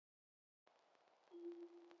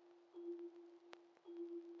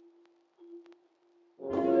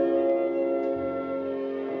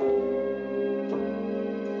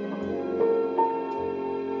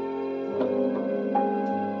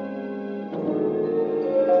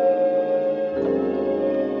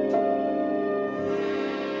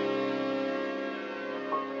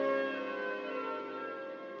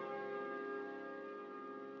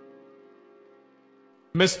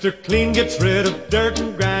Mr. Clean gets rid of dirt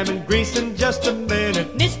and grime and grease in just a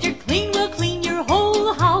minute. Mr. Clean will clean your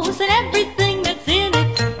whole house and everything that's in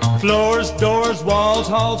it. Floors, doors, walls,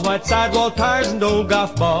 halls, white sidewall tires and old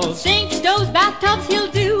golf balls. Sinks, stoves, bathtubs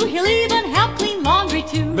he'll do. He'll even help clean laundry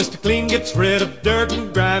too. Mr. Clean gets rid of dirt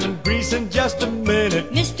and grime and grease in just a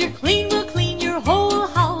minute. Mr. Clean will clean your whole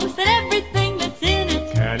house and everything that's in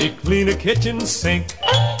it. Can he clean a kitchen sink?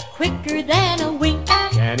 Quicker than a wink.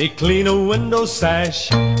 Can he clean a window sash?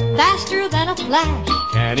 Faster than a flash.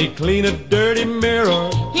 Can he clean a dirty mirror?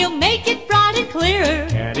 He'll make it bright and clear.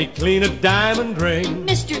 Can he clean a diamond ring?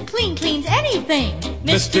 Mr. Clean cleans anything.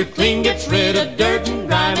 Mr. Clean gets rid of dirt and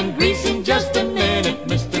grime and grease in just a minute.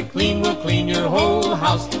 Mr. Clean will clean your whole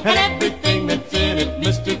house and everything that's in it.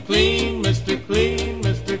 Mr. Clean, Mr. Clean,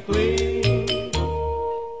 Mr. Clean.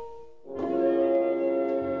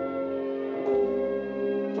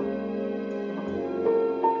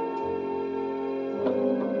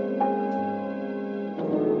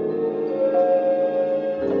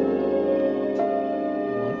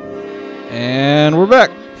 And we're back.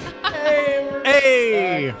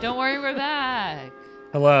 Hey! Don't worry, we're back.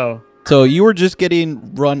 Hello. So you were just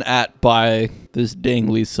getting run at by this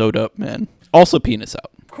dangly sewed up man. Also penis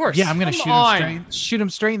out. Of course. Yeah, I'm gonna shoot him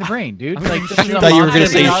straight in the brain, dude. Like, I thought you were going to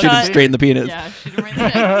say shoot him straight in the penis. Yeah, shoot him right in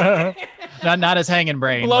the neck. not his hanging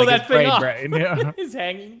brain. Blow like that his thing off. brain. Yeah. His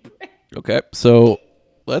hanging. Okay, so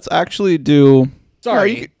let's actually do...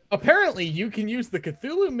 Sorry. No, you Apparently, you can use the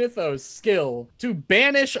Cthulhu Mythos skill to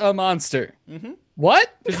banish a monster. Mm-hmm. What?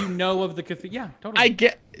 Because you know of the Cthulhu. Yeah, totally. I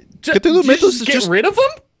get. Cthulhu Mythos is get just- rid of him?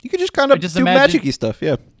 You could just kind of Just do imagine- magic-y stuff,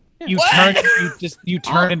 yeah. You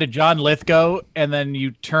turn into John Lithgow, and then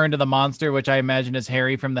you turn to the monster, which I imagine is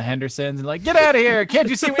Harry from the Hendersons, and like, get out of here! Can't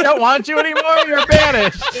you see we don't want you anymore? You're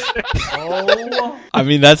banished. I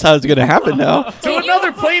mean, that's how it's going to happen now. To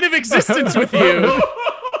another plane of existence with you.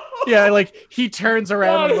 Yeah, like he turns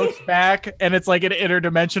around and looks back, and it's like an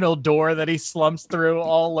interdimensional door that he slumps through,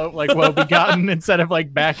 all like well begotten, instead of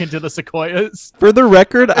like back into the sequoias. For the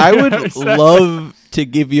record, I would love to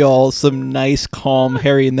give you all some nice, calm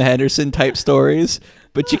Harry and the Henderson type stories,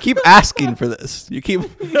 but you keep asking for this. You keep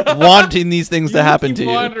wanting these things to happen to you.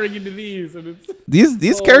 Wandering into these, and it's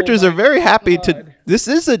These characters are very happy to. This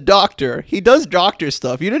is a doctor. He does doctor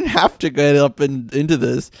stuff. You didn't have to get up and into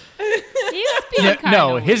this.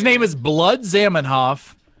 No, his name is Blood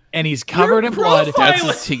Zamenhof, and he's covered in blood.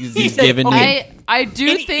 That's he's giving me. I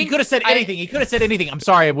do think he could have said anything. He could have said anything. I'm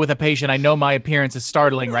sorry, with a patient. I know my appearance is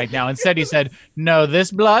startling right now. Instead, he said, "No,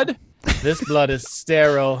 this blood is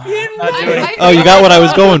sterile." Oh, you got what I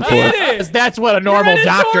was going for. That's what a normal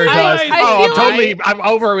doctor does. I feel Totally. I'm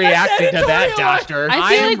overreacting to that, doctor. I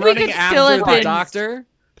feel like we could still have been. doctor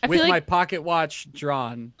I with feel my like pocket watch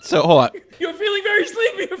drawn. So hold on. you're feeling very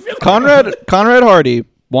sleepy. You're feeling Conrad Hardy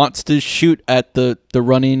wants to shoot at the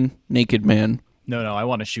running naked man. No, I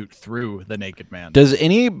want to shoot through the naked man. Does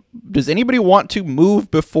anybody want to move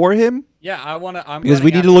before him? Yeah, I want to. Because we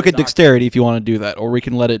need to look at dexterity if you want to do that, or we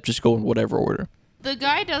can let it just go in whatever order. the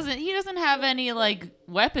guy doesn't have any like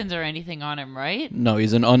weapons or anything on him, right? No,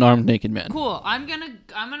 he's an unarmed naked man. Cool. I'm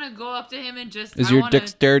gonna go up to him and just. Is your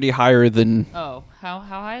dexterity higher than? Oh, how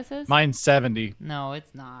high is this? Mine's 70. No,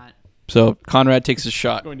 it's not. So Conrad takes a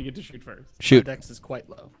shot. going to get to shoot first. Shoot. My dex is quite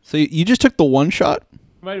low. So you just took the one shot? You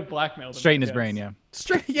might have blackmailed him. Straight in his I guess. brain, yeah.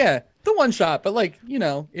 Straight, yeah, the one shot, but like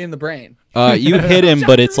in the brain. You hit him,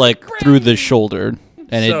 but it's like through the shoulder.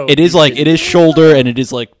 And So- it is shoulder, and it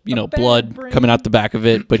is like, blood coming out the back of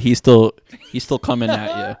it, but he's still coming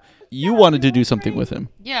at you. You wanted to do something with him.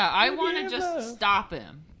 Yeah, I want to just stop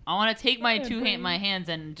him. I want to take my my hands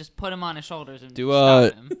and just put him on his shoulders and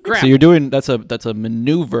stop him. So you're doing that's a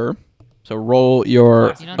maneuver. So roll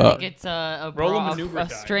your You don't think it's a roll a maneuver die.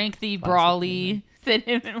 strengthy, brawly, sit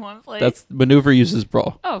him in one place? that's maneuver uses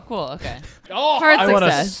brawl. Oh, cool. Okay. Oh, Hard I want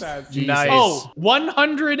success. to. Nice. Oh,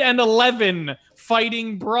 111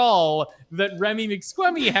 fighting brawl that Remy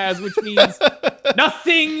McSquemmy has, which means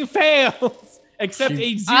nothing fails except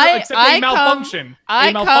a malfunction. I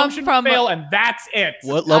a come malfunction from- fail, and that's it.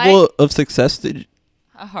 What level of success did you?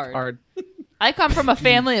 Hard. I come from a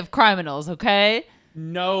family of criminals, okay?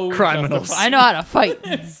 No Criminals. justified. I know how to fight.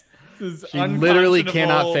 This is She literally unconscionable.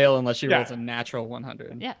 cannot fail unless she Yeah. rolls a natural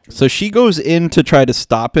 100. Yeah. So she goes in to try to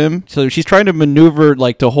stop him. So she's trying to maneuver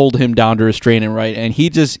like to hold him down to restrain him, right? And he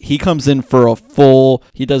comes in for a full.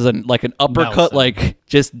 He does an uppercut, Nelson. like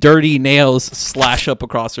just dirty nails slash up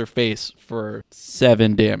across her face for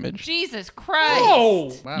 7 damage. Jesus Christ.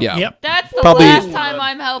 Oh, Wow. Yeah. Yep. That's the Probably- last time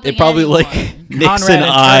I'm helping it probably anyone. like nicks an Conrad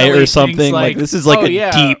eye internally or something. thinks, Like this is like oh, a yeah,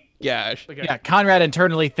 deep gash. Okay. Yeah, Conrad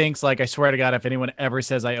internally thinks like, I swear to God, if anyone ever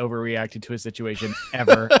says I overreacted to a situation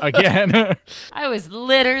ever again. I was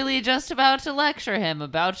literally just about to lecture him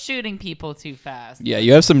about shooting people too fast. Yeah,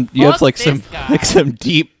 you have Fuck like this guy. some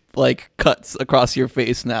deep like cuts across your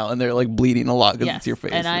face now, and they're like bleeding a lot because Yes, it's your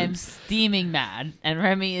face. and I'm steaming mad, and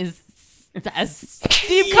Remy is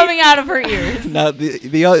steam coming out of her ears. now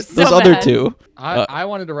those So other bad. two. I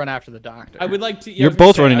wanted to run after the doctor. I would like to. You're I was gonna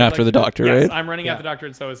both say, running I'd after like the to- doctor, yes, right? I'm running Yeah. after the doctor,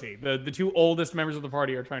 and so is he. The two oldest members of the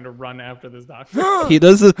party are trying to run after this doctor. He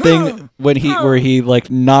does the thing where he like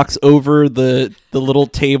knocks over the little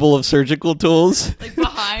table of surgical tools. Like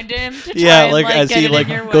behind him to try Yeah, and, like as get he it like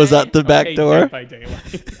in your goes way. out the back Okay, door. Dead by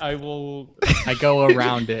daylight. I will. I go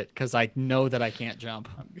around it because I know that I can't jump.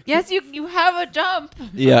 Yes, you have a jump.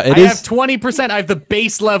 Yeah, I it have is. 20%. I have the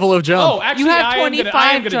base level of jump. Oh, actually, You have I am 25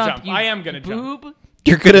 gonna jump. jump. You I am gonna jump. boob.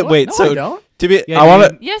 You're good at What? wait. No, So I don't. to be, Yeah, I want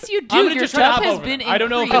to. Yes, you do. I'm gonna Your just try to jump hop has over been it. I don't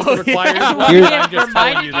know if increased. this requires Yeah. one, Here- but I'm just telling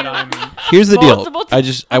Reminding you that you. I'm. Here's the deal. Multiple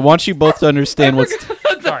I want you both to understand what's.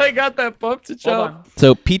 Sorry. I got that bump to Hold jump. on.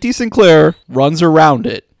 So PT Sinclair runs around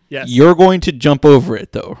it. Yes. You're going to jump over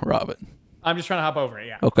it though, Robin. I'm just trying to hop over it.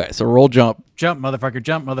 Yeah. Okay, so roll jump. Jump, motherfucker,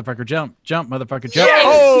 jump, motherfucker, jump, jump, motherfucker, jump.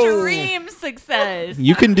 Extreme success.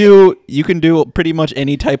 You can do pretty much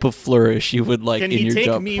any type of flourish you would like Can in he your take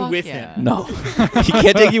jump. me Fuck with yeah. him? No, he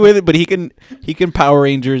can't take you with it, but he can Power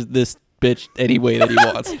Rangers this bitch any way that he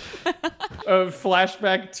wants. A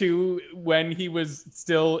flashback to when he was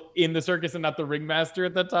still in the circus and not the ringmaster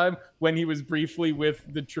at that time, when he was briefly with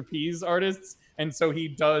the trapeze artists. And so he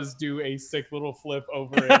does do a sick little flip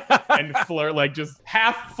over it and like just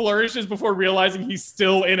half flourishes before realizing he's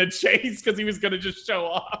still in a chase because he was going to just show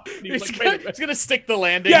off. And he was like, wait a minute. He's gonna stick the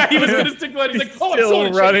landing. Yeah, he was going to stick the landing. He's like, oh, I'm still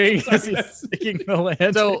in a running. chase. as Sorry. he's Sticking the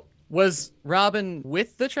land. So was Robin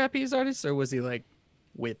with the trapeze artist, or was he like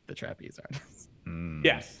with the trapeze artist?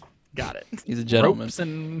 Yes. Got it. He's a gentleman. ropes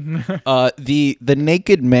and The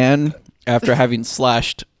naked man, after having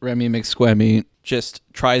slashed Remy McSquemmy, just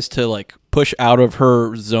tries to like push out of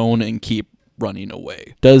her zone and keep running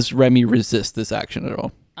away. Does Remy resist this action at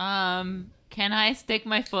all? Can I stick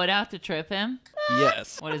my foot out to trip him?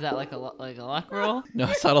 Yes. What is that, like a luck roll? No,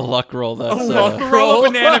 it's not a luck roll. That's Throw a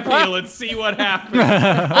banana peel and see what happens.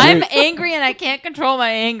 I'm angry and I can't control my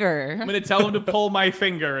anger. I'm going to tell him to pull my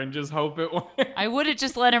finger and just hope it works. I would have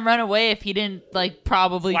just let him run away if he didn't like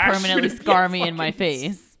probably Flash permanently shoot him, scar yeah, me in my fucking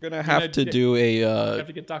face. gonna have to do I a have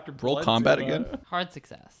to get Dr. roll Blood combat to, again. Hard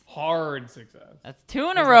success. Hard success. That's 2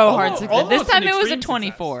 in a row. Hard almost- success. This almost time an it was a extreme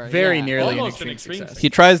 24. Very yeah. nearly Almost an an extreme extreme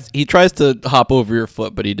success. He tries to hop over your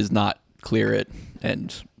foot, but he does not clear it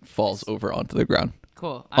and falls over onto the ground.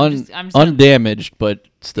 Cool. I'm just gonna, Undamaged, but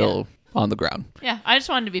still on the ground. yeah. I just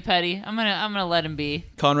wanted to be petty. I'm gonna let him be.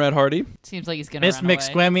 Conrad Hardy. Seems like he's gonna Miss run away.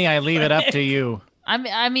 McSquemmy, I leave it up to you.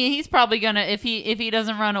 I mean, he's probably gonna if he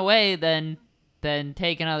doesn't run away, then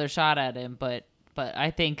take another shot at him. But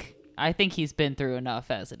I think he's been through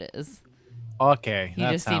enough as it is. Okay, He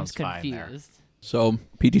that just seems sounds fine there. confused. So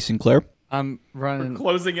PT Sinclair. I'm running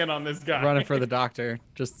Closing in on this guy. running for the doctor,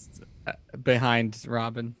 just behind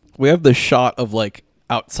Robin. We have the shot of like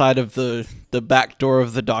outside of the back door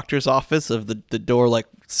of the doctor's office of the door like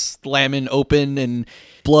slamming open and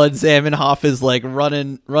Blood Zamenhof is like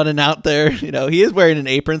running out there. You know, he is wearing an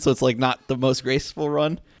apron, so it's like not the most graceful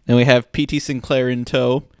run. And we have PT Sinclair in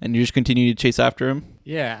tow, and you just continue to chase after him.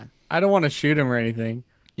 Yeah, I don't want to shoot him or anything.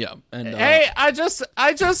 Yeah, and Hey, I just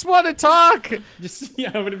want to talk. Just, yeah,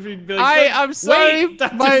 but if you'd be like, I'm sorry, wait,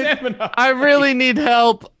 Dr. my- Zamenhof. I really need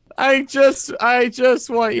help. I just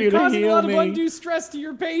want you You're to causing a heal lot of me. undue stress to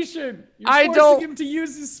your patient. You're I forcing don't- him to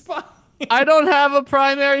use his spine. I don't have a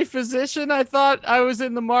primary physician. I thought I was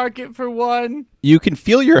in the market for one. you can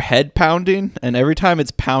feel your head pounding, and every time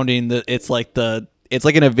it's pounding, it's like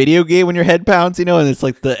in a video game when your head pounds, you know, and it's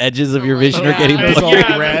like the edges of your vision are getting it's blurry.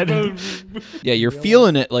 all red. Yeah, you're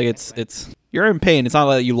feeling it like it's you're in pain. It's not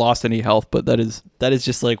like you lost any health, but that is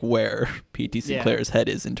just like where PT Sinclair's head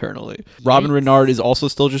is internally. Robin Renard is also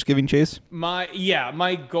still just giving chase. My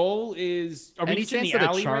goal is. Are we Any just in chance the that a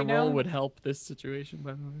alley charm right now? roll would help this situation,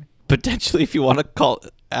 by the way? Potentially, if you want to call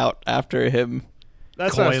out after him.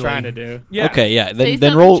 That's what I was Coiling. trying to do. Yeah. Okay, yeah. Say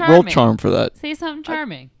Then something roll charming. charm for that. Say something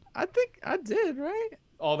charming. I think I did, right?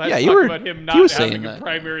 All that Yeah, talk you were- about him he not was having saying a that.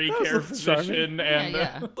 primary That was care charming. physician and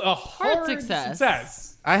Yeah. a hard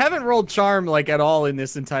success. I haven't rolled charm like at all in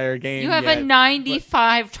this entire game. You have yet. a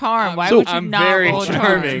 95 charm. Why So- would you I'm not very roll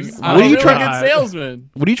charming. charms? I'm What are a you really trying- good salesman.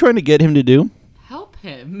 What are you trying to get him to do? Help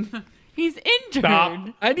him. He's injured. Stop.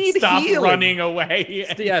 I need Stop healing. running away.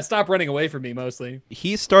 Yeah, stop running away from me mostly.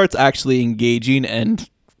 He starts actually engaging and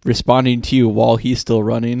responding to you while he's still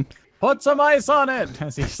running. Put some ice on it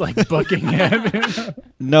as he's like booking it.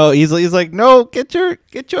 No, he's like, no, get your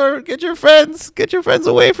friends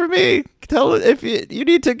away from me. Tell if you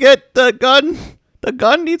need to get the gun. The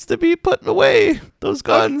gun needs to be put away. Those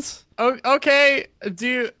guns. Oh, okay. Do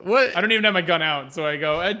you what? I don't even have my gun out, so I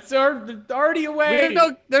go, it's already away.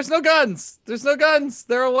 There's no guns. There's no guns.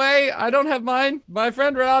 They're away. I don't have mine. My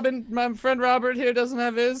friend Robert here doesn't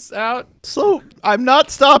have his out. So I'm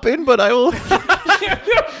not stopping, but I will.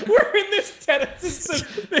 We're in this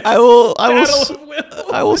I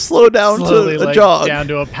will slow down Slowly, to a like, jog. down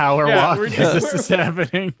to a power walk we're as this is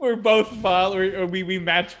happening. We're both we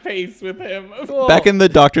match pace with him. Back in the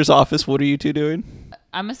doctor's office, what are you two doing?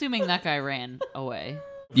 I'm assuming that guy ran away.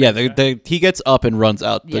 Yeah, he gets up and runs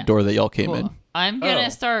out the Yeah. door that y'all came Cool. in. I'm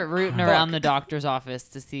gonna start rooting around the doctor's office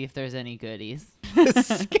to see if there's any goodies.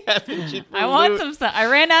 I want some stuff. I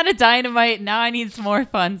ran out of dynamite. Now I need some more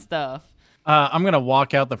fun stuff. I'm gonna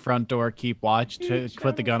walk out the front door, keep watch to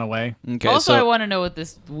put the gun away. Okay, Also, so I want to know what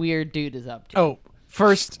this weird dude is up to. Oh,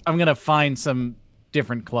 first I'm gonna find some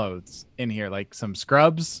different clothes in here, like some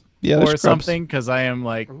scrubs Yeah, or there's scrubs. something, because I am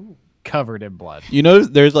like covered in blood. you know,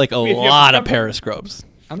 there's like a Wait, you have lot of scrubs? pair of scrubs.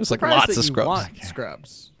 I'm There's like surprised lots that of you scrubs. want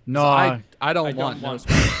scrubs. No, I don't want no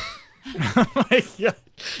scrubs. Yeah.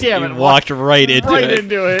 Damn You it! walked right into right it.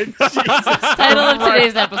 into it. Title of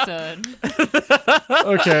today's episode.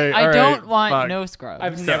 Okay. I all don't right, want fuck. no scrubs.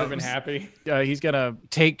 I've never been happy. He's gonna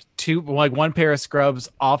take one pair of scrubs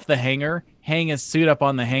off the hanger, hang his suit up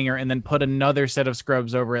on the hanger, and then put another set of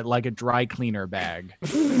scrubs over it like a dry cleaner bag,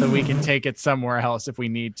 so we can take it somewhere else if we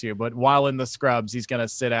need to. But while in the scrubs, he's gonna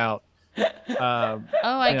sit out, I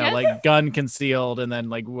guess. like gun concealed, and then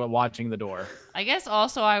like watching the door. I guess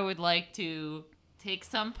also I would like to take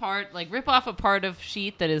some part, like rip off a part of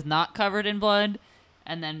sheet that is not covered in blood,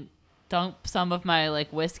 and then dump some of my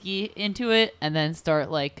like whiskey into it, and then start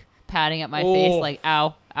like patting at my face, like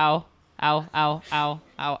ow, ow, ow, ow, ow,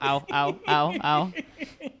 ow, ow, ow, ow,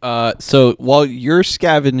 ow. So while you're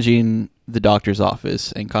scavenging the doctor's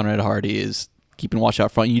office and Conrad Hardy is keeping watch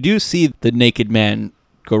out front, you do see the naked man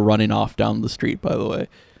go running off down the street, by the way.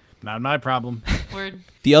 Not my problem. Word.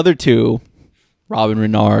 The other two, Robin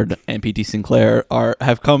Renard and P.T. Sinclair,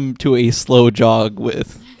 have come to a slow jog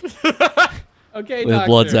with Okay, Blood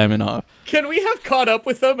doctor. Zamenhof. Can we have caught up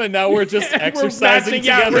with them and now we're just We're exercising matching,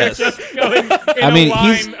 yeah, together? we're just going in I mean, a line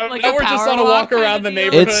he's- of- Like Now a we're just power on a walk walk around kind the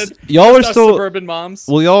of deal? neighborhood. Y'all are Us still suburban moms.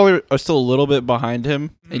 Well, y'all are still a little bit behind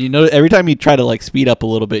him, and you know every time you try to like speed up a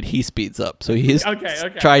little bit, he speeds up. So he's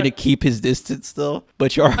Okay. trying to keep his distance still,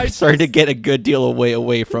 but you are starting to get a good deal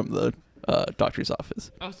away from the doctor's office.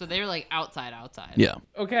 Oh, so they were like outside. Yeah.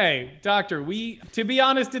 Okay, doctor, to be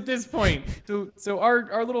honest at this point, so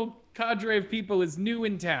our little cadre of people is new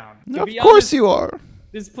in town. To Of be course honest, you are.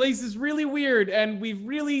 This place is really weird, and we've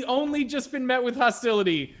really only just been met with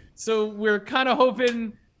hostility. So we're kind of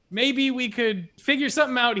hoping maybe we could figure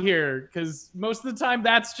something out here, because most of the time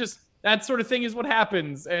that sort of thing is what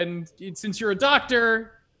happens. And since you're a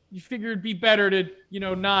doctor, you figure it'd be better to,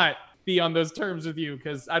 not be on those terms with you,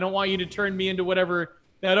 because I don't want you to turn me into whatever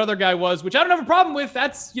that other guy was, which I don't have a problem with.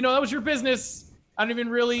 That's, that was your business. I don't even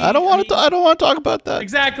really. I don't want to talk about that.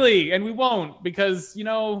 Exactly, and we won't, because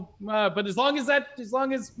but as long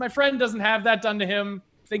as my friend doesn't have that done to him,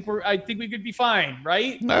 I think we could be fine,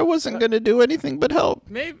 right? I wasn't gonna do anything but help.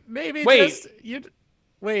 Maybe Wait. just you.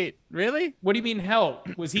 Wait, really? What do you mean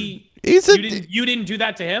help? Was he? He's You didn't do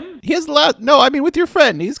that to him? he has no. I mean, with your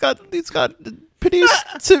friend, he's got pretty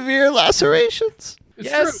severe lacerations. It's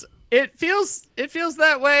Yes, true. it feels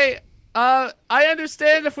that way. I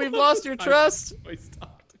understand if we've lost your trust,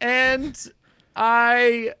 and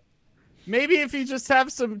maybe if you just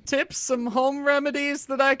have some tips, some home remedies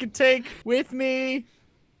that I could take with me,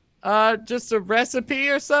 just a recipe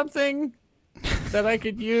or something that I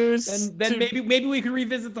could use. And then maybe we could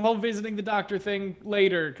revisit the whole visiting the doctor thing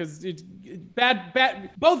later, because it's bad.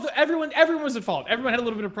 Everyone was at fault. Everyone had a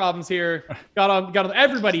little bit of problems here. Got on.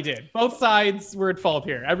 Everybody did. Both sides were at fault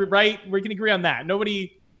here. Right? We can agree on that.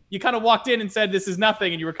 Nobody. You kind of walked in and said this is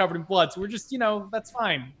nothing, and you were covered in blood. So we're just, that's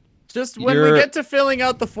fine. Just when we get to filling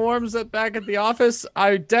out the forms back at the office,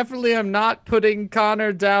 I definitely am not putting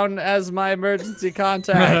Connor down as my emergency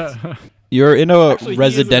contact. You're in a Actually, he is an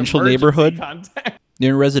residential emergency neighborhood. contact. You're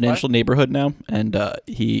in a residential neighborhood now, and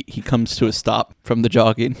he comes to a stop from the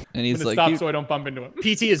jogging, and he's I'm like, gonna stop so I don't bump into him.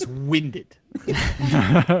 PT is winded.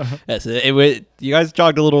 yes, you guys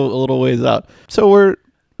jogged a little ways out, so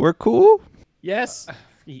we're cool. Yes.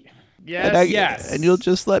 And Yes. Yes. and you'll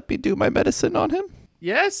just let me do my medicine on him.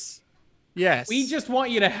 Yes. Yes. We just want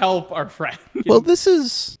you to help our friend. Well, this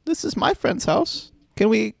is my friend's house. Can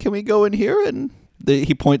we go in here and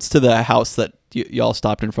He points to the house that y'all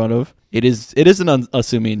stopped in front of. It is an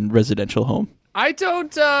unassuming residential home. I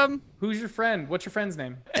don't. Who's your friend? What's your friend's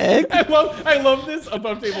name? Egg. I love this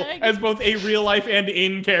above table Egg. as both a real life and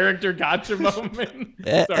in character gotcha moment.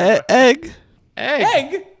 Egg.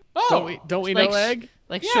 Egg. Oh, Don't we Like know Egg?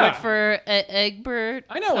 Like Yeah. short for Egbert.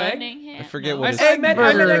 I know Egg. Cunningham? I forget No. what I, his I met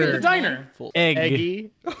Egg at the Bird. diner. Egg.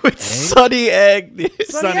 Eggy. It's Sunny Egg.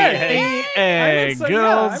 Sunny Egg. Egg. Sun- Good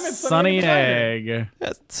yeah, old I met Sunny Sunny at the diner. Egg.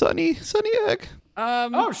 That's Sunny Egg.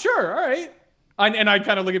 Oh, sure. All right. And I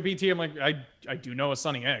kind of look at BT. I'm like, I do know a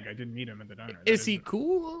Sunny Egg. I didn't meet him at the diner. Is he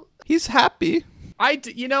cool? He's happy. I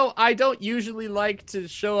don't usually like to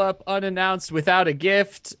show up unannounced without a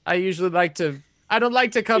gift. I don't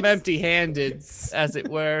like to come empty-handed, as it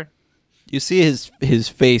were. You see his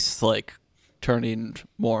face like turning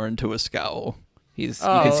more into a scowl. You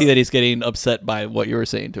can see that he's getting upset by what you were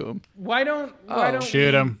saying to him. Why don't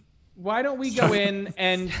Shoot him. Why don't we go in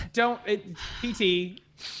and PT?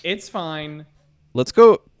 It's fine. Let's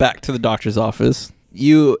go back to the doctor's office.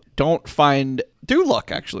 You don't find. Do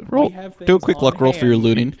luck actually. Roll. We have Do a things quick on luck roll for your hand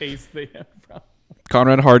looting. in case they have problems.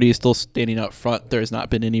 Conrad Hardy is still standing out front. There has not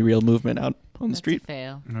been any real movement out on the That's a street.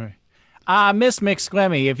 fail. Miss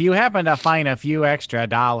McSquemmy, if you happen to find a few extra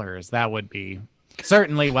dollars, that would be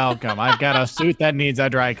certainly welcome. I've got a suit that needs a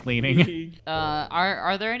dry cleaning.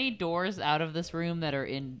 Are there any doors out of this room that are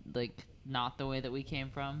in like not the way that we came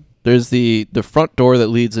from? There's the front door that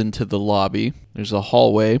leads into the lobby. There's a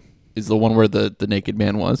hallway. Is the one where the naked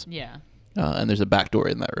man was. Yeah. And there's a back door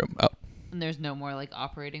in that room. Oh. And there's no more like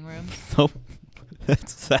operating rooms. Nope.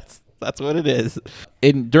 That's what it is.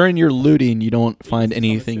 During your looting, you don't find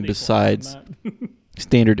anything besides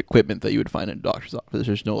standard equipment that you would find in a doctor's office.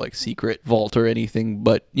 There's no like secret vault or anything,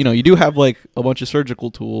 but you do have like a bunch of surgical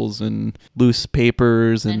tools and loose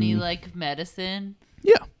papers and Any like medicine?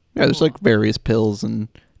 yeah. There's like various pills and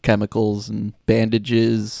chemicals and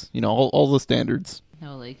bandages. All the standards.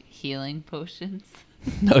 No like healing potions.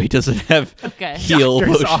 No, he doesn't have Okay. heal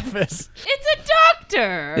Doctor's potion. office. It's a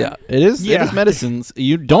doctor. Yeah, it is. It Yeah. is medicines.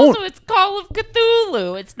 You don't. Also, it's Call of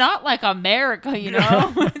Cthulhu. It's not like America,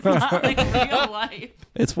 it's not like real life.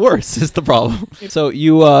 It's worse is the problem. So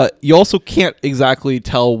you also can't exactly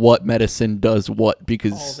tell what medicine does what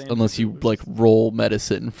because unless you like roll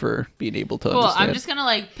medicine for being able to Cool. understand. I'm just gonna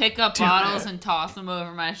like pick up bottles and toss them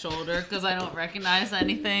over my shoulder because I don't recognize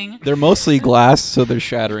anything. They're mostly glass, so they're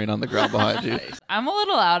shattering on the ground behind you. I'm a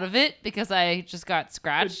little out of it because I just got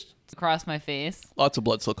scratched across my face. Lots of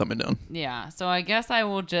blood still coming down. Yeah, so I guess I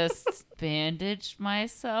will just bandage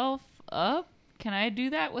myself up. Can I do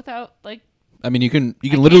that without like? I mean, you can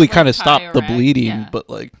can't, literally like, kind of tie stop a the rag, bleeding, yeah. but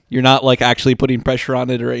like you're not like actually putting pressure on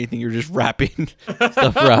it or anything. You're just wrapping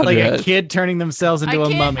stuff around Like your a head. kid turning themselves into a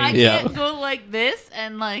mummy. I Yeah. can't go like this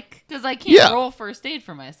and like because I can't Yeah. roll first aid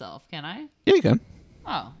for myself. Can I? Yeah, you can.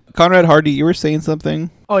 Oh, Conrad Hardy, you were saying something.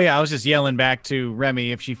 Oh yeah, I was just yelling back to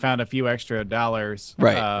Remy if she found a few extra dollars,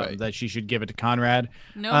 Right. that she should give it to Conrad.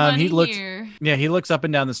 no money he looks, here. Yeah, he looks up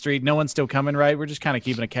and down the street. No one's still coming, right? We're just kind of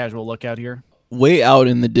keeping a casual lookout here. Way out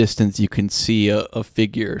in the distance, you can see a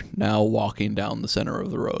figure now walking down the center of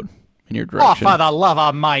the road in your Oh, direction. for the love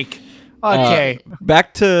of Mike. Okay.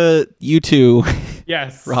 Back to you two,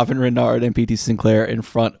 Yes. Robin Renard and P.T. Sinclair in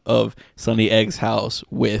front of Sunny Egg's house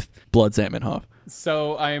with Blood Zamenhof.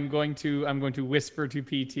 So I'm going to whisper to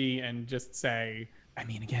PT and just say, I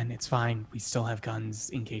mean, again, it's fine. We still have guns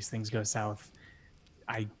in case things go south.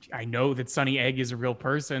 I know that Sunny Egg is a real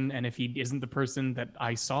person, and if he isn't the person that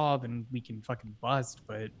I saw, then we can fucking bust.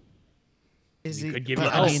 But we could give you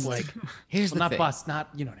but, help. I mean, here's well, the not thing. bust, not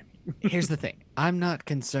you know what I mean. Here's the thing. I'm not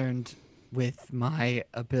concerned with my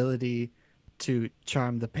ability to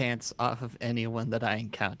charm the pants off of anyone that I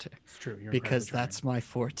encounter. It's true. You're Because incredibly that's my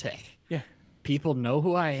forte. Yeah. People know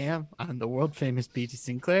who I am. I'm the world famous P.T.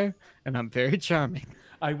 Sinclair, and I'm very charming.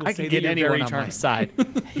 I will I say can get that you're anyone very on my charming.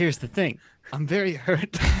 side. Here's the thing. I'm very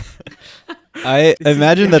hurt. I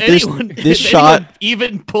imagine that if this shot. anyone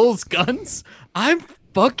even pulls guns, I'm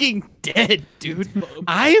fucking dead, dude.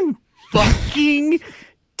 I'm fucking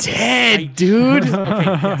dead, dude. Okay,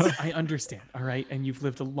 yes, I understand. All right, and you've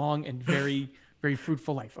lived a long and very, very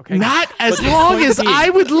fruitful life. Okay, Not as But the long point as being- I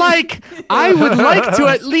would like. I would like to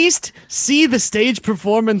at least see the stage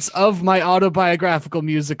performance of my autobiographical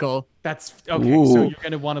musical. That's okay. So Ooh. you're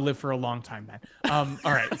gonna want to live for a long time, then.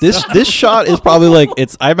 All right. This shot is probably like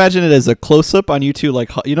it's. I imagine it as a close up on you two, like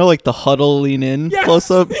like the huddling in Yes! close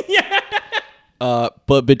up. Yeah.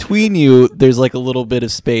 But between you, there's like a little bit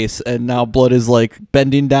of space, and now Blood is like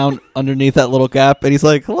bending down underneath that little gap, and he's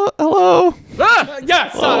like, "Hello."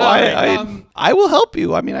 Yes. Oh, all right, I will help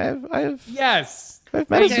you. I mean, I have. yes.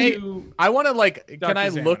 Medicine. I want to can Dr. I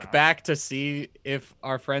look Zamenhof. back to see if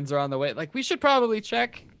our friends are on the way? Like, we should probably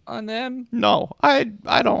check on them. No, I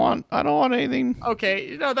don't want anything.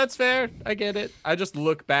 Okay, that's fair. I get it. I just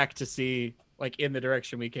look back to see, in the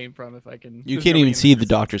direction we came from, if I can. You There's can't nobody even in see the the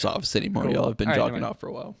doctor's office anymore. Cool. Y'all have been All right, jogging never mind. off for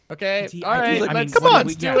a while. Okay, See, all I right. can't- I mean, Let's come what on, do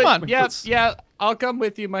we- do come it. on, Yeah, let's- yeah. I'll come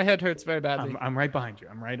with you. My head hurts very badly. I'm right behind you.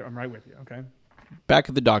 I'm right with you. Okay. Back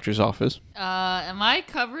at the doctor's office. Am I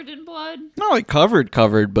covered in blood? Not like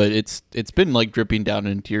covered, but it's been like dripping down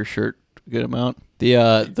into your shirt a good amount. The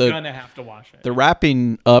Gonna have to wash it. the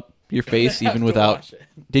wrapping up your face Have even to without. wash it.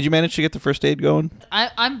 Did you manage to get the first aid going?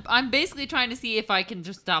 I'm basically trying to see if I can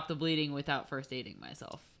just stop the bleeding without first aiding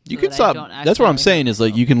myself. You so can that I stop. don't That's what I'm accidentally saying. hurt Is like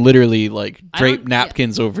myself. you can literally like I drape don't-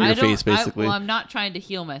 napkins over I your don't- face, basically. well, I'm not trying to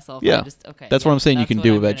heal myself. Yeah, I just, okay. that's yeah, what I'm saying. You that's can what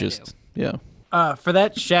do I'm about gonna just do. yeah. For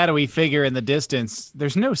that shadowy figure in the distance,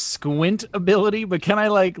 there's no squint ability, but can I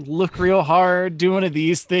look real hard, do one of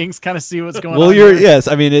these things, kind of see what's going Well, on? you're there? yes.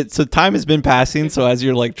 I mean, so time has been passing. So as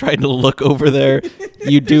you're like trying to look over there,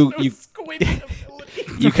 you do you Squint ability.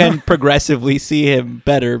 you can progressively see him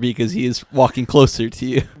better because he is walking closer to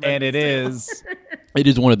you. And it is. It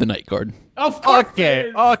is one of the night guard. Of course. Okay, it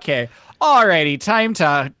is. okay. Alrighty,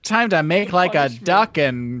 time to make like a Punishment. duck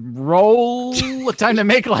and roll. Time to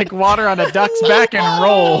make like water on a duck's back and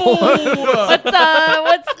roll.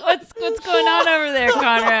 What's going on over there,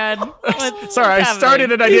 Conrad? Sorry, I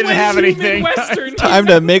started and I didn't went have too anything. Midwestern. Time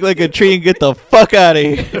to make like a tree and get the fuck out of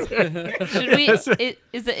here. Should we?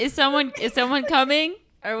 Is someone coming?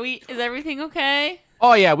 Is everything okay?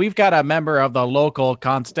 Oh yeah, we've got a member of the local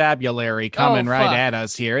constabulary coming right fuck. at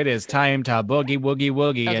us here. It is time to boogie woogie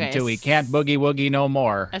woogie Okay, until we can't boogie woogie no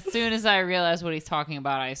more. As soon as I realize what he's talking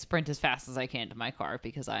about, I sprint as fast as I can to my car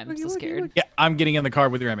because I'm so scared. Yeah, I'm getting in the car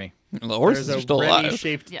with Remy. The horses There's are a still alive.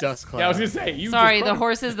 Remy-shaped Yes. dust cloud. Yeah, I was gonna say. You Sorry, just the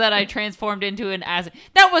horses that I transformed into an acid.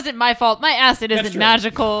 That wasn't my fault. My acid isn't true.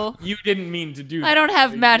 magical. You didn't mean to do that. I don't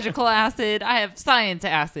have magical acid. I have science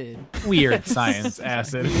acid. Weird science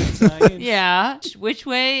acid. Yeah. Which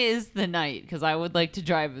way is the night? Because I would like to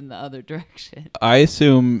drive in the other direction. I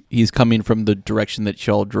assume he's coming from the direction that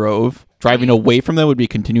y'all drove. Driving away from them would be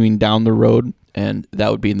continuing down the road, and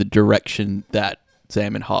that would be in the direction that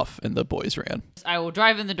Zamenhof and the boys ran. I will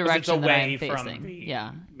drive in the direction that away I'm from facing. the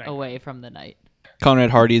Yeah, night. away from the night.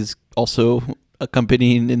 Conrad Hardy is also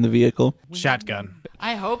accompanying in the vehicle. Shotgun.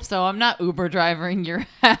 I hope so. I'm not Uber driving your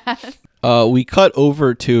ass. We cut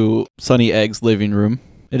over to Sunny Egg's living room.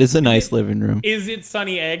 It is a nice living room. Is it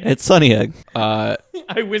Sunny Egg? It's Sunny Egg. I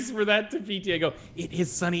whisper that to PT. I go, it is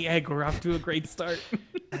Sunny Egg. We're off to a great start.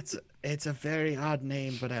 It's a very odd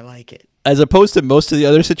name, but I like it. As opposed to most of the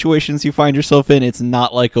other situations you find yourself in, it's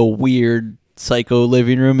not like a weird psycho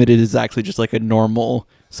living room. It is actually just like a normal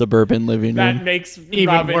suburban living That room. makes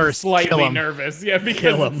Even Robin worse, kill slightly 'em. nervous. Yeah,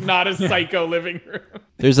 because it's not a psycho living room.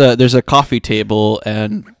 There's a coffee table,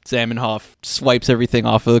 and Zamenhof swipes everything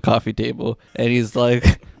off of the coffee table, and he's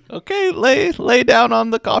like, "Okay, lay down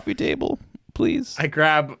on the coffee table, please." I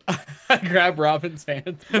grab Robin's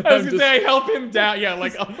hand. I was gonna say, I help him down. Yeah,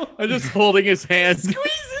 like, I'm just holding his hand.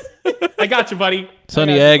 I got you, buddy.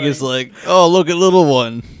 Sunny I got you, Egg buddy. is like, "Oh, look at little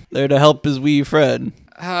one, there to help his wee friend."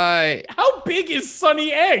 Hi, How big is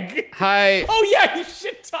Sunny Egg? hi, Oh yeah, he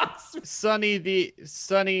shit talks. Sunny the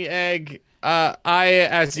Sunny Egg. I,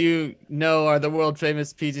 as you know, are the world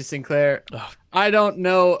famous PG Sinclair. Ugh. I don't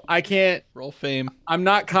know. I can't. Roll fame. I'm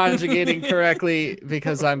not conjugating correctly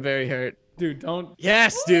because I'm very hurt. Dude, don't.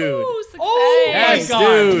 Yes, dude. Ooh, success. Oh, Yes, my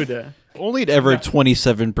God. dude. Only ever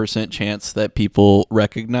 27% chance that people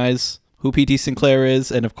recognize who PT Sinclair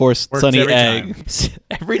is, and of course, Works Sunny every Egg.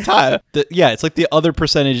 Every time. Yeah, it's like the other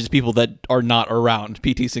percentage is people that are not around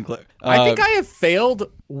PT Sinclair. I think I have failed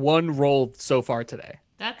one roll so far today.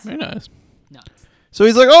 That's Very nice. nuts. So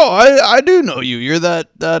he's like, "Oh, I do know you. You're that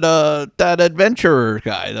adventurer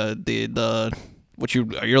guy.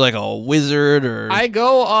 You're like a wizard or I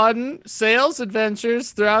go on sales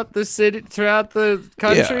adventures throughout the city, throughout the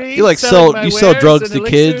country. You like selling my sell wares drugs and to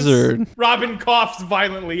kids elixirs. or Robin coughs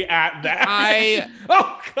violently at that.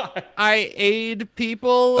 Oh god. I aid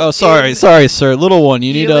people. Oh, sorry, in- sir. Little one,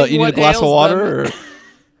 you need healing a what glass of ails water or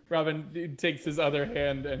Robin takes his other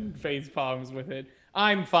hand and face palms with it.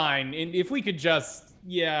 I'm fine. And if we could just,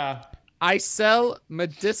 yeah. I sell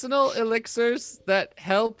medicinal elixirs that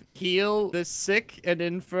help heal the sick and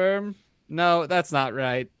infirm. No, that's not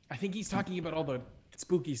right. I think he's talking about all the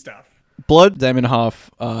spooky stuff. Blood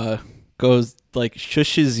Zamenhof goes like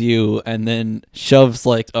shushes you and then shoves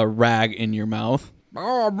like a rag in your mouth.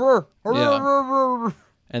 Yeah.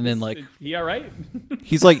 And then like he all right?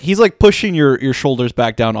 he's like pushing your shoulders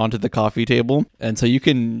back down onto the coffee table, and so you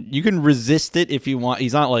can resist it if you want.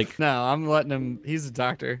 He's not like No, I'm letting him. He's a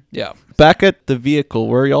doctor. yeah. Back at the vehicle,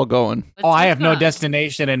 where are y'all going? I have no Let's-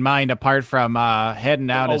 destination in mind apart from heading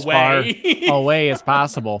out as far Away. away as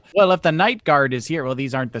possible. Well, if the night guard is here, well,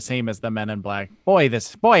 these aren't the same as the Men in Black. Boy,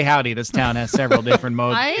 howdy, this town has several different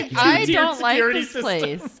modes. I Tiered don't like security this system.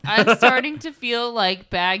 place. I'm starting to feel like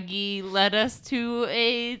Baggy led us to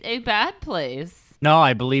a bad place. No,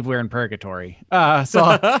 I believe we're in purgatory. So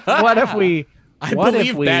what if we? I what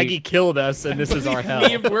believe if we, Baggy killed us, and this is our hell.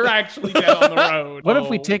 We're actually dead on the road. What if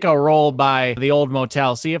we Oh. take a roll by the old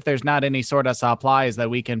motel, see if there's not any sort of supplies that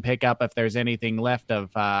we can pick up if there's anything left of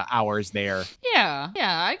ours there? Yeah,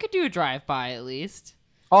 I could do a drive-by at least.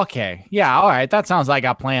 Okay, yeah, all right, that sounds like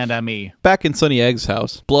a plan to me. Back in Sonny Egg's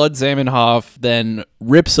house, Blood Zamenhof then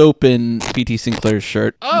rips open PT Sinclair's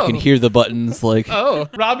shirt. You Oh. can hear the buttons like Oh,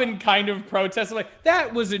 Robin kind of protests like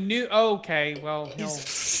that was a new. Okay, well, no.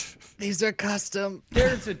 these are custom.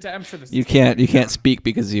 There's a. I'm sure there's. you can't speak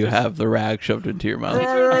because you have the rag shoved into your mouth.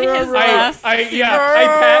 Literally his last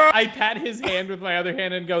I pat his hand with my other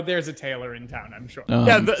hand and go. There's a tailor in town. I'm sure. Um,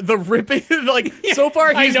 Yeah, the ripping, like, so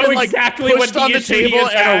far I he's know been, like, exactly pushed what on the issue he table has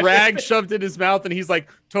and had. a rag shoved in his mouth, and he's, like,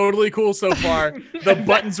 totally cool so far. The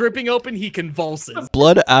buttons ripping open, he convulses.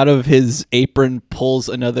 Blood out of his apron pulls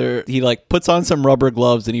another. He like puts on some rubber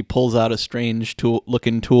gloves and he pulls out a strange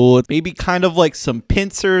looking tool. Maybe kind of like some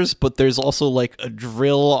pincers, but there's also like a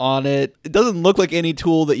drill on it. It doesn't look like any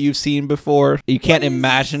tool that you've seen before. You can't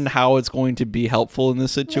imagine how it's going to be helpful in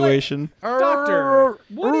this situation. Doctor,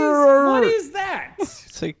 what is that?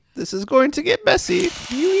 It's like this is going to get messy.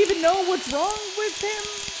 Do you even know what's wrong with him?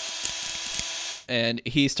 And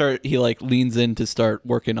he like leans in to start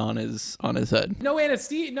working on his head. No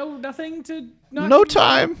anesthesia, no nothing to. No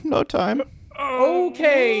time.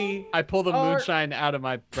 Okay. I pull the moonshine out of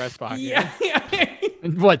my breast pocket. Yeah.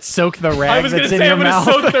 What, soak the I rag was gonna that's in say your I'm gonna mouth?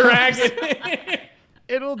 soak the rag. in.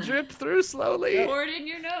 It'll drip through slowly. Pour it in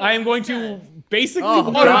your nose. I am going to basically Oh,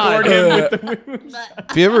 waterboard God. him with the wound.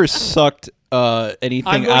 Have you ever sucked anything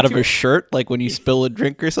I'm going out of to- a shirt, like when you spill a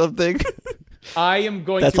drink or something? I am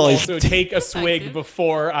going That's to all he's also doing. take a swig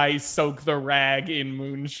before I soak the rag in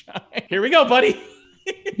moonshine. Here we go, buddy.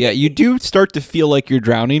 Yeah, you do start to feel like you're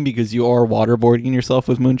drowning because you are waterboarding yourself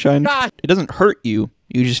with moonshine. God. It doesn't hurt you.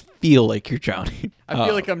 You just feel like you're drowning. I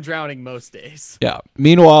feel like I'm drowning most days. Yeah.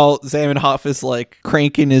 Meanwhile, Zamenhof is like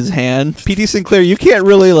cranking his hand. PT Sinclair, you can't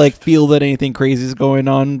really like feel that anything crazy is going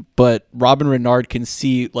on, but Robin Renard can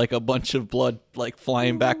see like a bunch of blood like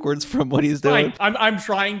flying backwards from what he's doing. I'm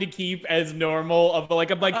trying to keep as normal of like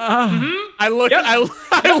I'm like I look Yep.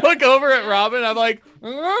 I look over at Robin. I'm like,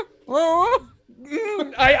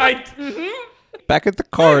 Back at the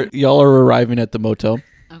car, y'all are arriving at the motel.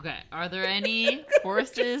 Okay. Are there any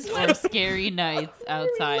horses or scary knights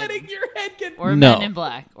outside? letting your head get. Or No. Men in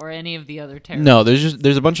Black or any of the other terrorists? No,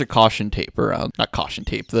 there's a bunch of caution tape around. Not caution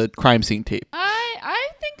tape, the crime scene tape. I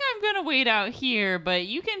think I'm gonna wait out here, but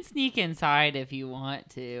you can sneak inside if you want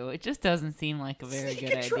to. It just doesn't seem like a very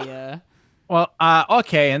good idea. Well,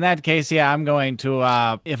 okay. In that case, yeah, I'm going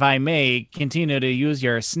to, if I may, continue to use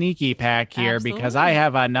your sneaky pack here because I Absolutely.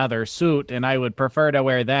 have another suit, and I would prefer to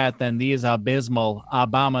wear that than these abysmal,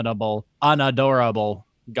 abominable, unadorable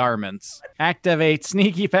garments. Activate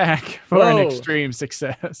sneaky pack for an Whoa. extreme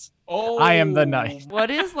success. Oh, I am the knight. What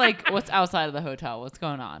is what's outside of the hotel? What's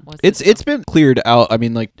going on? What's It's been cleared out. I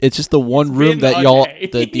mean, like it's just the one It's room been that a y'all day.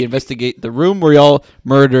 the investigate the room where y'all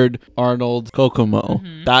murdered Arnold Kokomo.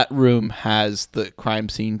 Mm-hmm. That room has the crime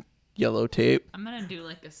scene yellow tape I'm gonna do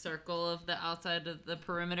like a circle of the outside of the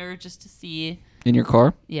perimeter just to see. in your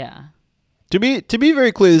car. Yeah. To be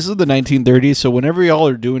very clear, this is the 1930s, so whenever y'all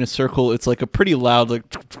are doing a circle, it's like a pretty loud like.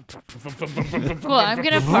 Cool. I'm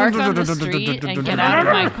gonna park on the street and get out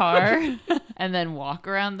of my car, and then walk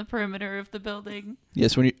around the perimeter of the building.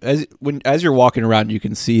 Yes, as you're walking around, you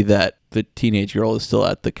can see that the teenage girl is still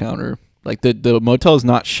at the counter. Like the motel is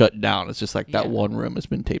not shut down. It's just like that Yeah. one room has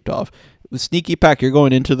been taped off. With sneaky pack, you're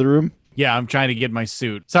going into the room. Yeah, I'm trying to get my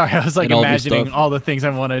suit. Sorry, I was like And all this imagining stuff. all the things I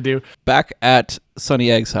want to do. Back at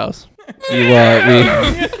Sonny Egg's house.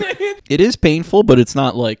 It is painful, but it's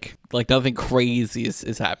not like nothing crazy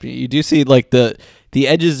is happening. You do see like the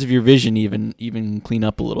edges of your vision even clean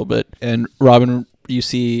up a little bit. And Robin, you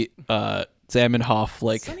see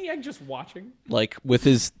Zamenhof Sunny Egg just watching. like with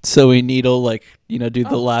his sewing needle, like do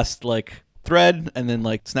the last like thread and then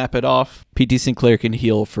like snap it off. PT Sinclair can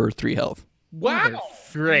heal for 3 health. Wow.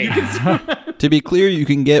 great. To be clear, you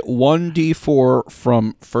can get 1d4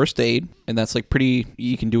 from first aid, and that's like pretty.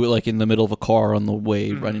 You can do it like in the middle of a car on the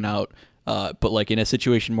way running out. But like in a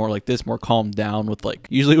situation more like this, more calmed down with like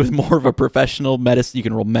usually with more of a professional medicine, you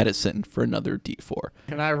can roll medicine for another D4.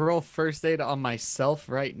 Can I roll first aid on myself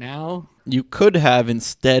right now? You could have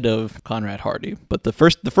instead of Conrad Hardy, but the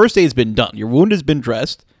first aid's been done. Your wound has been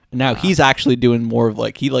dressed, and now he's actually doing more of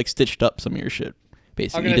like he like stitched up some of your shit.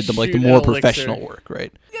 Basically, he gonna did the shoot more an elixir. professional work,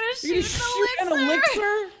 right? Gonna shoot an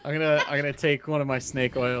elixir. I'm gonna take one of my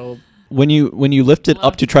snake oil. When you lift it Love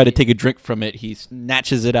up to try to take a drink from it, he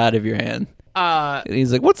snatches it out of your hand. And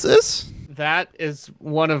he's like, "What's this?" That is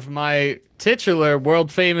one of my titular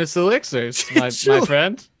world famous elixirs, my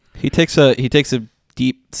friend. He takes a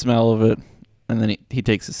deep smell of it, and then he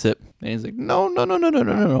takes a sip, and he's like, "No, no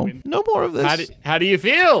more of this. How do you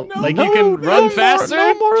feel? Like No, you can no run more- faster,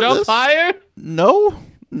 no more of jump this. higher?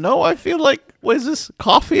 No, I feel like what is this?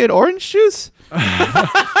 Coffee and orange juice?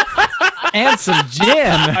 And some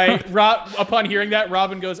gin. Upon hearing that,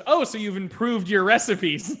 Robin goes, "Oh, so you've improved your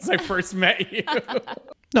recipe since I first met you."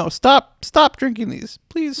 No, stop drinking these,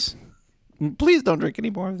 please. Please don't drink any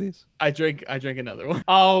more of these." I drink another one.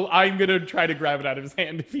 I'm gonna try to grab it out of his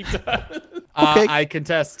hand if he does. Okay. I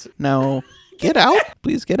contest. Now, get out.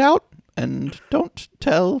 Please get out, and don't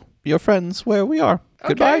tell your friends where we are.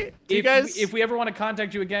 Goodbye. Okay. Do you guys? If we ever want to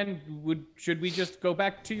contact you again, should we just go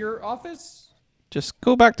back to your office? Just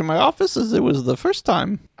go back to my office as it was the first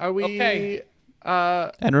time. Are we? Okay.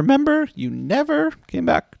 And remember, you never came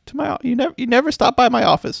back to my. You never stopped by my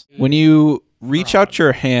office. When you reach out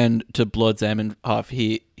your hand to Blood Zamenhof,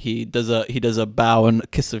 he does a bow and a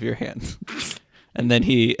kiss of your hand, and then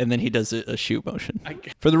he does a shoot motion.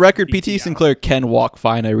 For the record, PT Sinclair can walk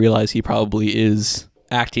fine. I realize he probably is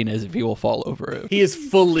acting as if he will fall over it. He is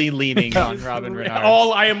fully leaning on Robin Renard.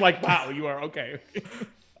 I am like, wow, you are okay.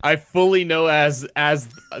 I fully know as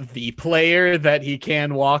the player that he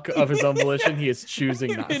can walk of his own volition. He is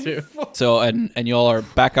choosing not to. So and y'all are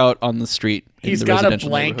back out on the street. He's the got a residential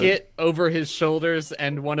blanket neighborhood. over his shoulders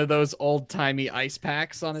and one of those old-timey ice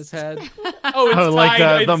packs on his head. Oh, it's Oh, like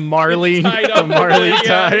tied. the It's Marley, tied the up. Marley Yeah,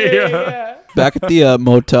 tie. yeah. Back at the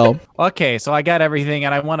motel. Okay, so I got everything,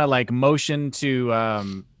 and I want to like motion to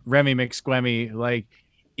Remy McSquemmy, like,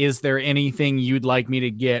 is there anything you'd like me to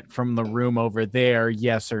get from the room over there?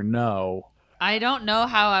 Yes or no? I don't know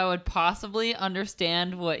how I would possibly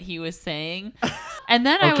understand what he was saying. And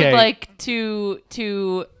then I Okay. would like to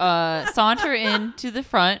saunter in to the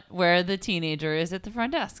front where the teenager is at the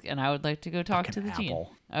front desk, and I would like to go talk to the teen.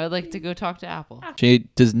 Apple. I would like to go talk to Apple. She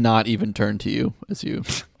does not even turn to you as you.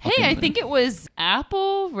 Hey, I think it was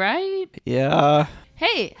Apple, right? Yeah.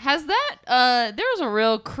 Hey, has that there was a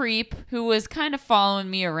real creep who was kind of following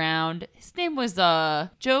me around. His name was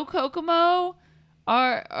Joe Kokomo,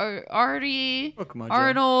 Artie, Kokomo Joe.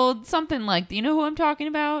 Arnold, something like that. You know who I'm talking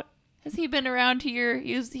about? Has he been around here?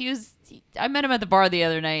 I met him at the bar the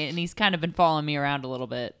other night, and he's kind of been following me around a little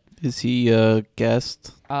bit. Is he a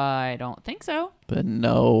guest? I don't think so. But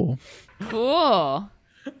no. Cool.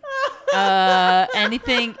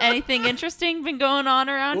 Anything interesting been going on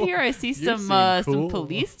around here? I see some seem cool.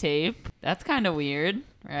 police tape. That's kind of weird,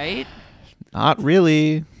 right? Not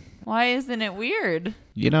really. Why isn't it weird?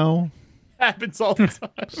 You know, Happens all the time.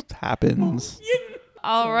 it happens.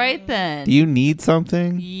 All right then. Do you need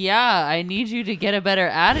something? Yeah, I need you to get a better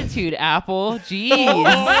attitude, Apple. Jeez.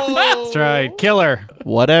 That's right, killer.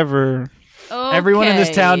 Whatever. Everyone in this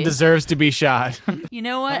town Okay. deserves to be shot. You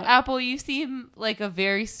know what, Apple? You seem like a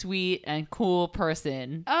very sweet and cool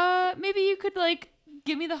person. Maybe you could like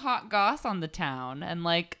give me the hot goss on the town and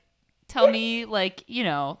like tell me like, you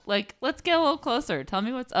know, like let's get a little closer. Tell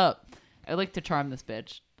me what's up. I'd like to charm this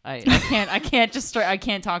bitch. I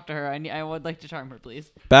can't talk to her. I would like to charm her,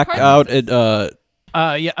 please. Back Pardon, out sis.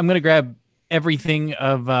 at Yeah, I'm gonna grab everything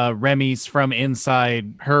of Remy's from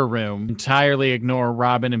inside her room. Entirely ignore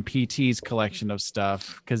Robin and PT's collection of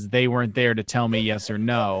stuff because they weren't there to tell me yes or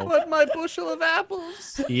no. But my bushel of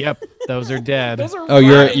apples. Yep, those are dead. Those are Oh,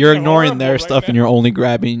 you're right ignoring horrible their right stuff and now. you're only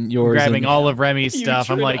grabbing yours. Grabbing and all of Remy's stuff.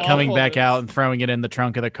 I'm like Putrid coming back awfulness. out and throwing it in the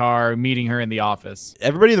trunk of the car, meeting her in the office.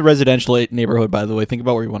 everybody in the residential neighborhood. By the way, think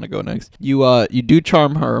about where you want to go next. You do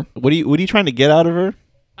charm her. What are you trying to get out of her?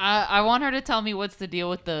 I want her to tell me what's the deal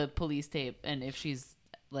with the police tape and if she's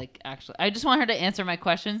like actually. I just want her to answer my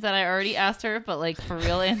questions that I already asked her, but like for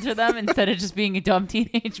real answer them instead of just being a dumb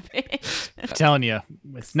teenage bitch. I'm telling you,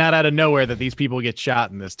 it's not out of nowhere that these people get shot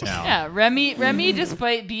in this town. Yeah, Remy,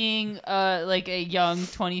 despite being like a young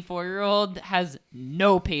 24-year-old, has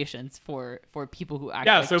no patience for people who act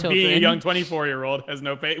Yeah, like so children. being a young 24-year-old has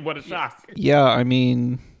no pay. What a shock. Yeah, I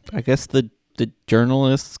mean, I guess the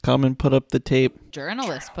journalists come and put up the tape.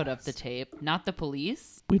 Journalists put up the tape, not the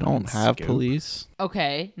police. We don't have Scoop. police.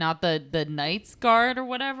 Okay, not the Knights Guard or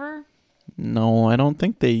whatever. No, I don't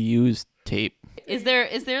think they use tape. Is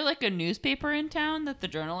there like a newspaper in town that the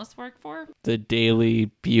journalists work for? The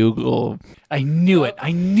Daily Bugle. I knew it.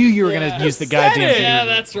 I knew you were gonna use the goddamn it. thing. Yeah,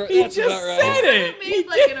 that's right. He just said it. Made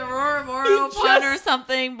like an Aurora Boreal pun or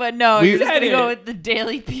something, but no, We you're just said gonna go it. with the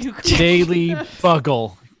Daily Bugle. Daily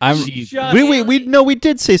Bugle. Jeez. We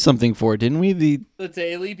did say something for it, didn't we? The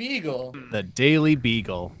Daily Beagle. The Daily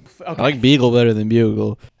Beagle. I like Beagle better than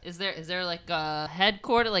Bugle. Is there like a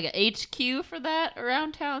headquarters, like a HQ for that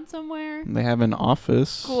around town somewhere? They have an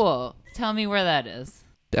office Cool. Tell me where that is.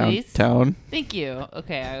 Please? downtown. Thank you.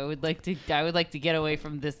 Okay, I would like to get away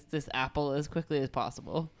from this apple as quickly as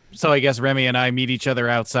possible. So I guess Remy and I meet each other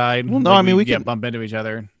outside. Well, no, I mean, we can can- bump into each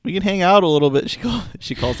other. We can hang out a little bit.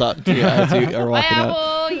 She calls out to you as you are Hi, walking out.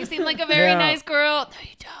 Apple. You seem like a very Yeah. nice girl. No,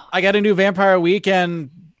 you don't. I got a new Vampire Weekend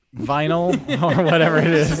vinyl or whatever it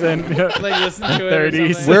is, and Like listen to it or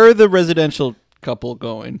 30s. something. Where are the residential couple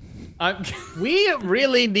going? I'm, We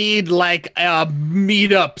really need like a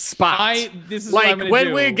meetup spot. this is what I'm Like gonna when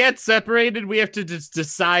do. we get separated, we have to just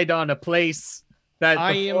decide on a place that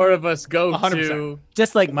I the am four of us go 100%. to.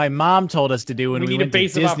 just like my mom told us to do when we need went a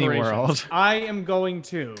base to of Disney operations. World. I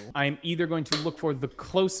am either going to look for the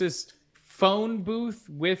closest phone booth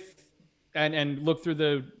with and look through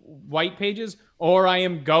the white pages, or I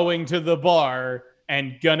am going to the bar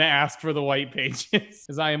and gonna ask for the white pages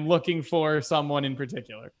because I am looking for someone in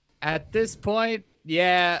particular. At this point,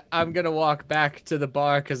 yeah, I'm gonna walk back to the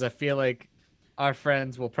bar because I feel like our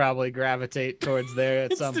friends will probably gravitate towards there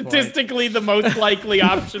at some point. Statistically, the most likely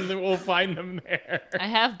option that we'll find them there. I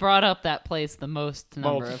have brought up that place the most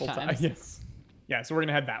number Multiple of times. Yes. Yeah, so we're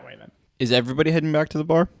gonna head that way then. Is everybody heading back to the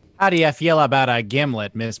bar? How do you feel about a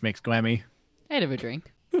gimlet, Miss McSquemmy? I'd have a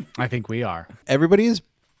drink. I think we are. Everybody is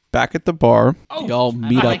back at the bar. Y'all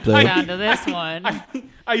meet up there. Down to this one.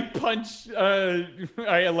 I punch,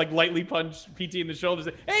 I like lightly punch PT in the shoulder.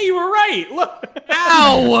 Say, hey, you were right. Look,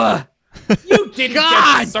 Ow! you didn't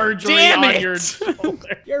God get surgery damn on it! your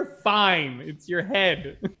shoulder. You're fine. It's your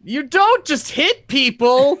head. You don't just hit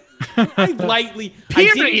people. I lightly.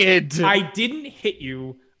 Period. I didn't hit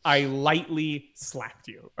you. I lightly slapped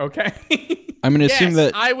you. Okay. I'm gonna Yes, assume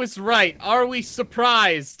that I was right. Are we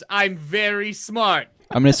surprised? I'm very smart.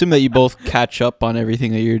 I'm gonna assume that you both catch up on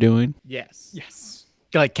everything that you're doing. Yes. yes.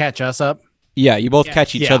 Like catch us up? Yeah, you both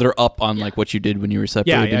catch each Yeah. other up on like what you did when you were Yeah,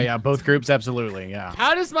 separated. yeah. Both groups, absolutely. Yeah.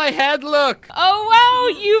 How does my head look?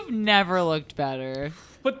 Oh wow, you've never looked better.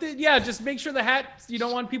 But yeah, just make sure the hat. You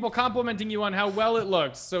don't want people complimenting you on how well it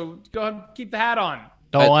looks. So go ahead, and keep the hat on.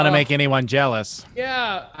 Don't want to make anyone jealous.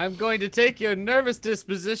 Yeah. I'm going to take your nervous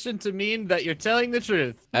disposition to mean that you're telling the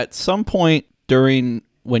truth. At some point during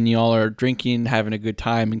when y'all are drinking, having a good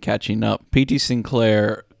time, and catching up, P.T.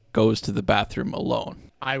 Sinclair goes to the bathroom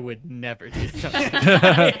alone. I would never do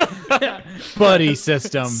that. Buddy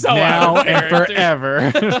system So now out of and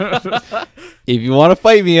character. forever. If you want to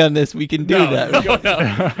fight me on this, we can do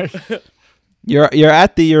that. You're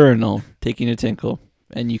at the urinal taking a tinkle,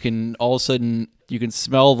 and you can all of a sudden you can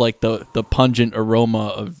smell like the pungent aroma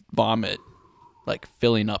of vomit like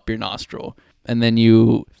filling up your nostril. And then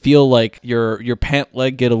you feel like your pant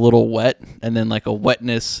leg get a little wet, and then like a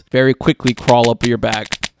wetness very quickly crawl up your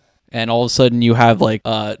back. And all of a sudden you have like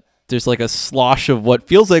there's like a slosh of what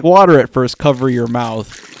feels like water at first cover your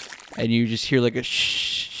mouth, and you just hear like a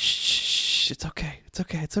shh, shh, it's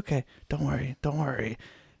okay, don't worry.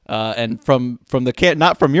 And from the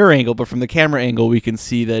not from your angle, but from the camera angle, we can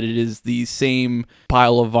see that it is the same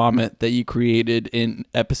pile of vomit that you created in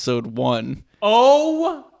episode 1.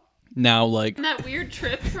 Oh. Now, like, That weird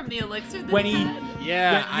trip from the elixir. When he.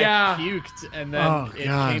 Yeah, Yeah. I puked, and then Oh, it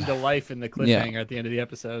God. came to life in the cliffhanger at the end of the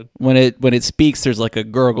episode. when it speaks, there's like a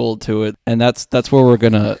gurgle to it, and that's where we're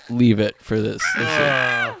gonna leave it for this.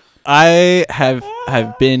 I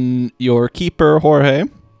have been your keeper, Jorge.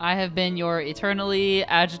 I have been your eternally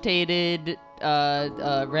agitated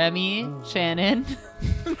Remy Shannon.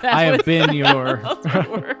 I have been your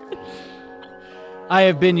word. I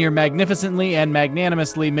have been your magnificently and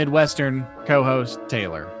magnanimously Midwestern co-host,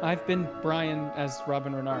 Taylor. I've been Brian as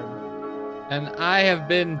Robin Renard. And I have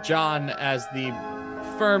been John as the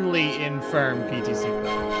firmly infirm PTC.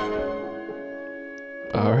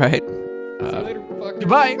 All right. See you later, fucker.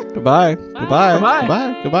 Goodbye. Goodbye. Goodbye. Goodbye.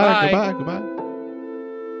 Goodbye. Goodbye. Bye. Goodbye. Goodbye.